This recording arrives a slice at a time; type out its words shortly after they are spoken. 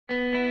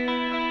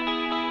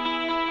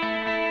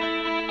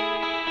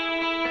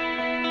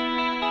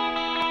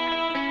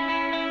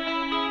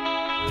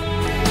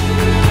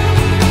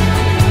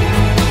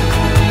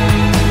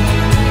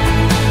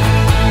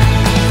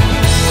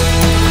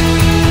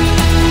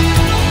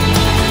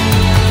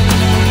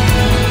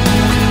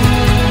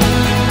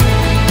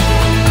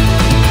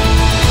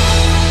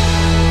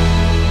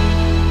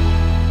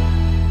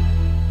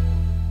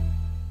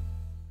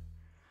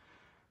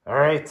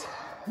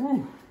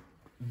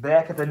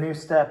back at the new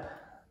step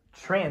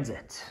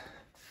transit.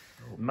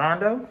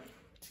 Mondo,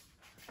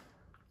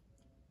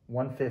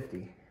 150.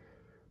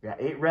 We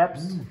got 8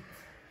 reps,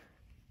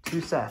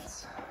 2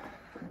 sets.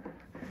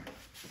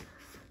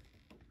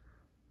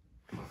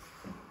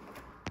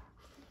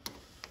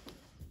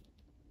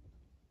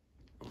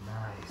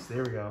 Nice,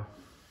 there we go.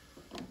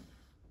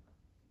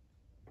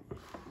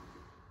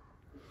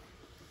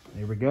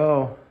 There we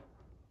go.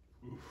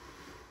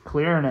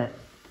 Clearing it.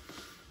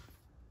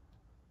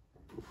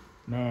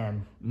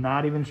 Man,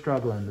 not even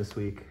struggling this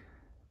week.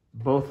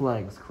 Both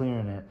legs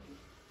clearing it.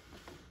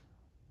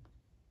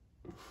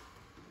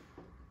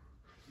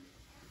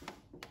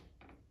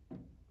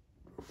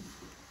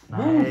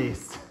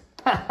 Nice.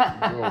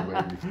 Go,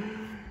 baby.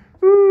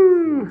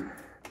 Woo.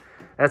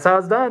 That's how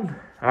it's done.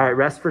 All right,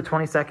 rest for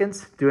 20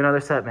 seconds. Do another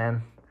set,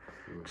 man.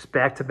 Just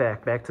back to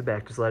back, back to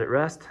back. Just let it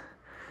rest,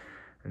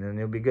 and then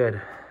you'll be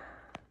good.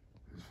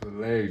 It's for the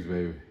legs,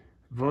 baby.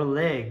 For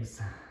legs.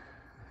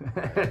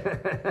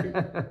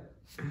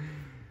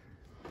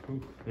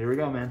 Here we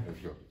go, man. Let's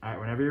go. All right,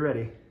 whenever you're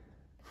ready.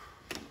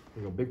 Here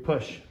we go, big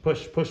push.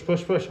 Push, push,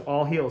 push, push.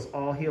 All heels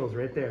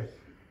right there.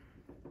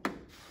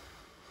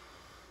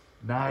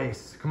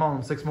 Nice. Come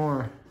on, 6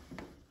 more.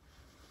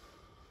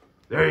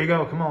 There you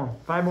go, come on.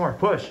 5 more.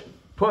 Push,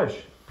 push,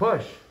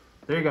 push.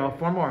 There you go,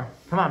 4 more.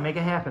 Come on, make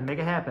it happen, make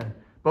it happen.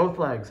 Both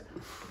legs,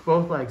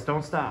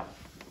 don't stop.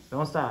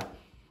 Don't stop.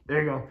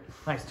 There you go.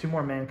 Nice, 2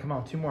 more, man. Come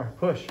on, 2 more.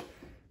 Push,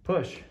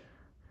 push.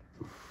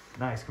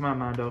 Nice, come on,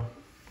 Mondo.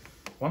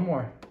 1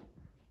 more.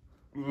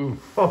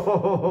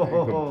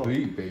 Oh,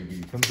 complete,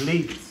 baby.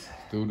 Complete. Let's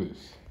do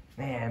this.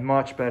 Man,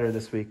 much better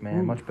this week,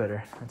 man. Much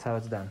better. That's how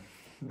it's done.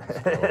 Let's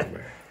go,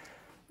 man.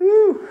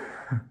 Woo.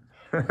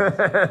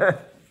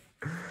 That's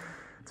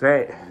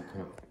right.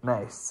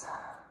 Nice.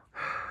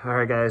 All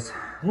right, guys.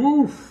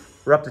 Woo.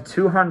 We're up to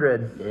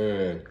 200.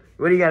 Man.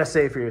 What do you got to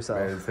say for yourself?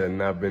 Man, it has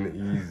not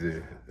been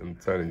easy. I'm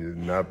telling you, it's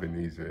not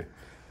been easy.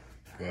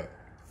 But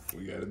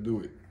we got to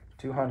do it.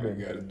 200.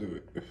 We got to do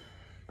it.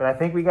 But I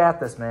think we got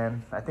this,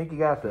 man. I think you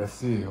got Let's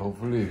this. see,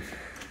 hopefully.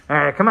 All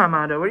right, come on,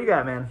 Mondo. What do you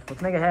got, man?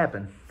 Let's make it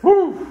happen.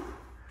 Woo.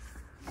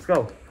 Let's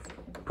go.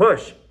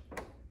 Push.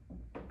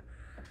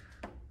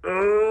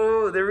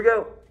 Oh, there we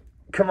go.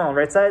 Come on,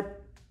 right side.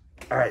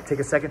 All right, take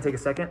a second, take a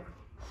second.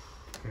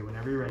 Okay,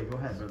 whenever you're ready, go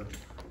ahead, brother.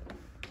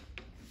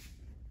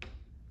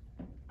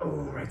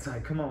 Oh, right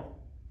side, come on.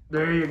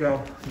 There you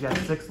go. You got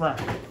 6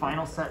 left.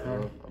 Final set,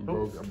 man. I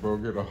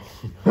broke it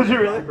off. Did you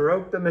really?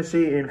 Broke the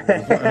machine,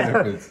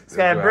 man. This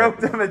guy broke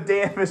the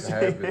damn machine.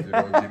 Happens, you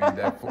don't give me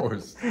that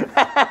force.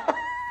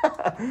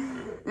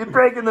 You're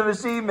breaking the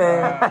machine,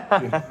 man.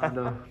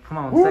 Come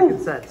on,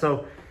 second set.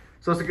 So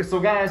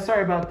guys,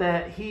 sorry about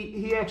that.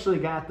 He actually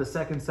got the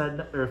second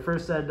set or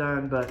first set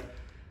done, but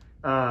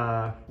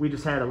we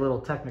just had a little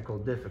technical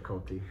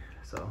difficulty.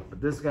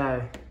 But this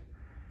guy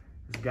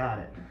has got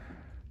it.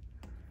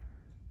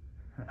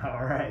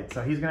 All right,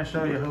 so he's gonna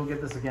show you who'll get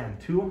this again.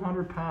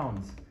 200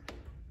 pounds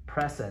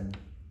pressing.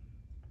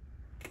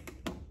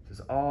 This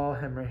is all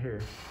him right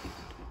here.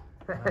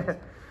 Nice.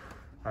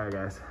 All right,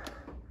 guys.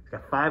 He's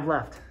got 5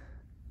 left.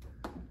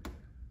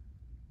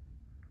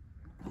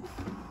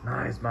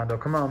 Nice, Mondo.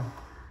 Come on.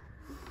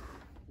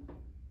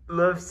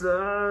 Left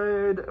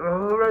side.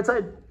 Oh, right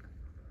side.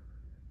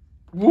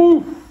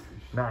 Woo!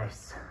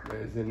 Nice.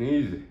 That isn't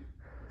easy.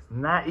 It's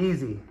not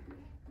easy.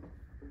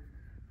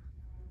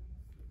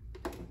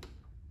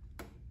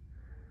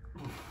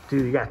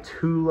 Dude, you got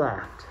 2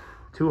 left.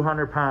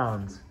 200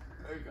 pounds.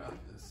 I got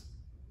this.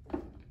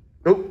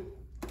 Oh,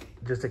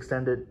 just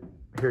extend it.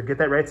 Here, get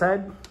that right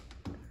side.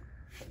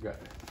 I got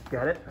it.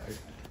 Got it?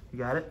 You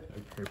got it?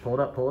 Here, pull it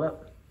up, pull it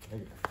up.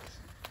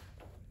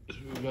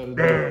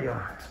 There you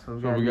go. So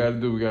what we gotta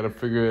do, we gotta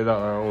figure it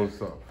out our own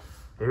self.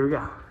 Here we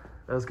go.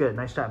 That was good.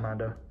 Nice shot,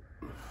 Mondo.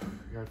 We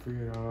gotta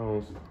figure it out our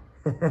own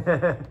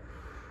self.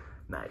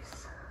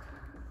 Nice.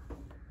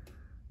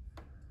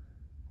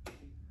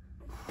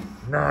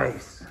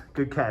 Nice.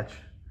 Good catch.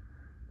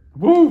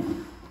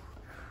 Woo!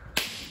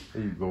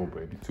 There you go,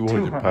 baby.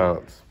 200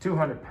 pounds.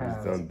 200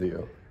 pounds. It's done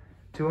deal.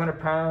 200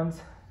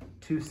 pounds,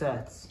 2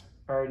 sets.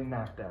 Already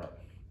knocked out.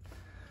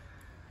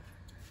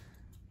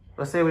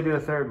 Let's say we do a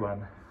third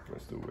one.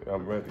 Let's do it.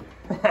 I'm ready.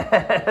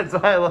 That's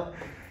why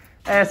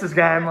I asked this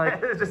guy. I'm like,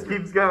 it just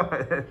keeps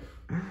going.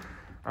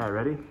 All right,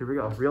 ready? Here we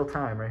go. Real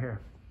time right here.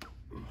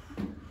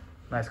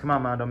 Nice. Come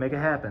on, Mondo. Make it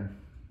happen.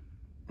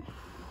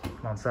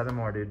 Come on, 7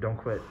 more, dude. Don't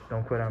quit.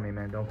 Don't quit on me,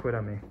 man. Don't quit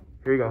on me.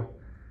 Here you go.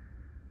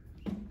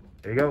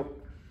 There you go.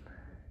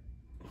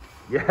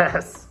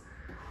 Yes.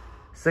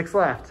 6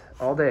 left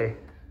all day.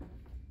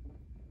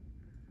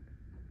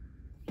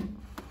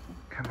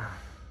 Come on.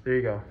 There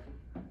you go.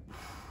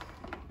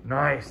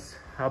 Nice.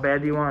 How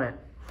bad do you want it?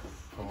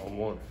 Oh, I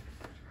want it.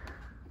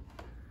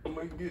 I'm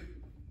gonna get.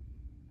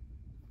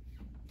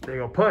 There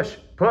you go. Push.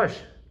 Push.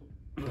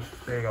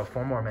 There you go.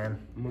 4 more, man.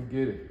 I'm gonna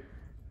get it.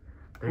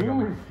 There you go,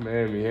 man.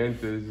 Man, mi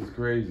gente, this is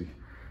crazy.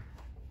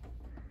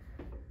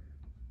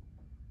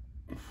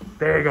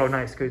 There you go.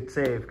 Nice. Good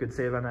save. Good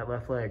save on that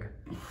left leg.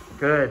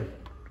 Good.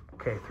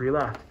 Okay, 3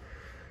 left.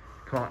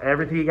 Come on,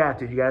 everything you got,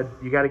 dude. You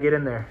got to get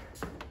in there.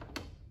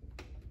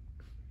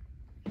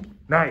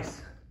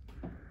 Nice.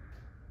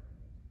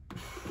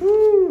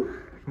 Woo.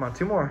 Come on,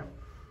 2 more.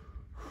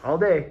 All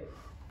day.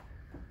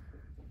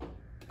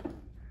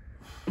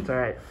 It's all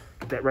right.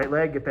 Get that right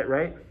leg, get that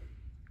right.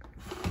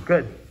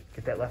 Good.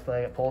 Get that left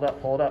leg, pull it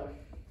up, pull it up.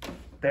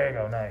 There you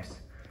go, nice.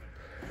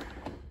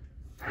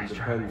 Nice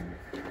try.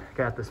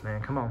 Got this,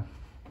 man, come on.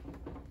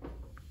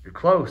 You're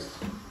close.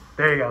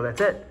 There you go, that's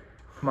it.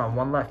 Come on,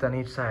 1 left on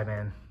each side,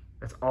 man.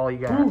 That's all you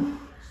got.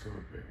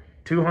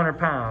 200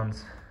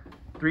 pounds,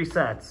 3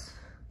 sets,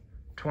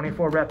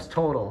 24 reps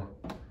total.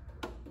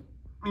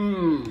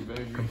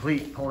 Baby.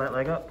 Complete. Pull that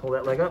leg up, pull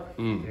that leg up.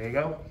 There you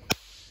go.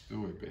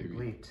 Do it, baby.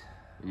 Complete.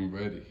 I'm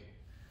ready.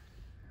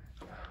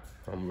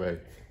 I'm ready.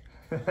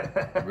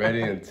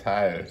 Ready and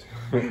tired.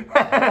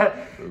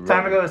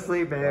 Time to go to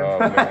sleep, babe. Oh,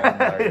 man, I'm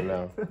not getting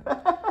out.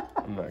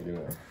 I'm not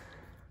getting out.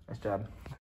 Nice job.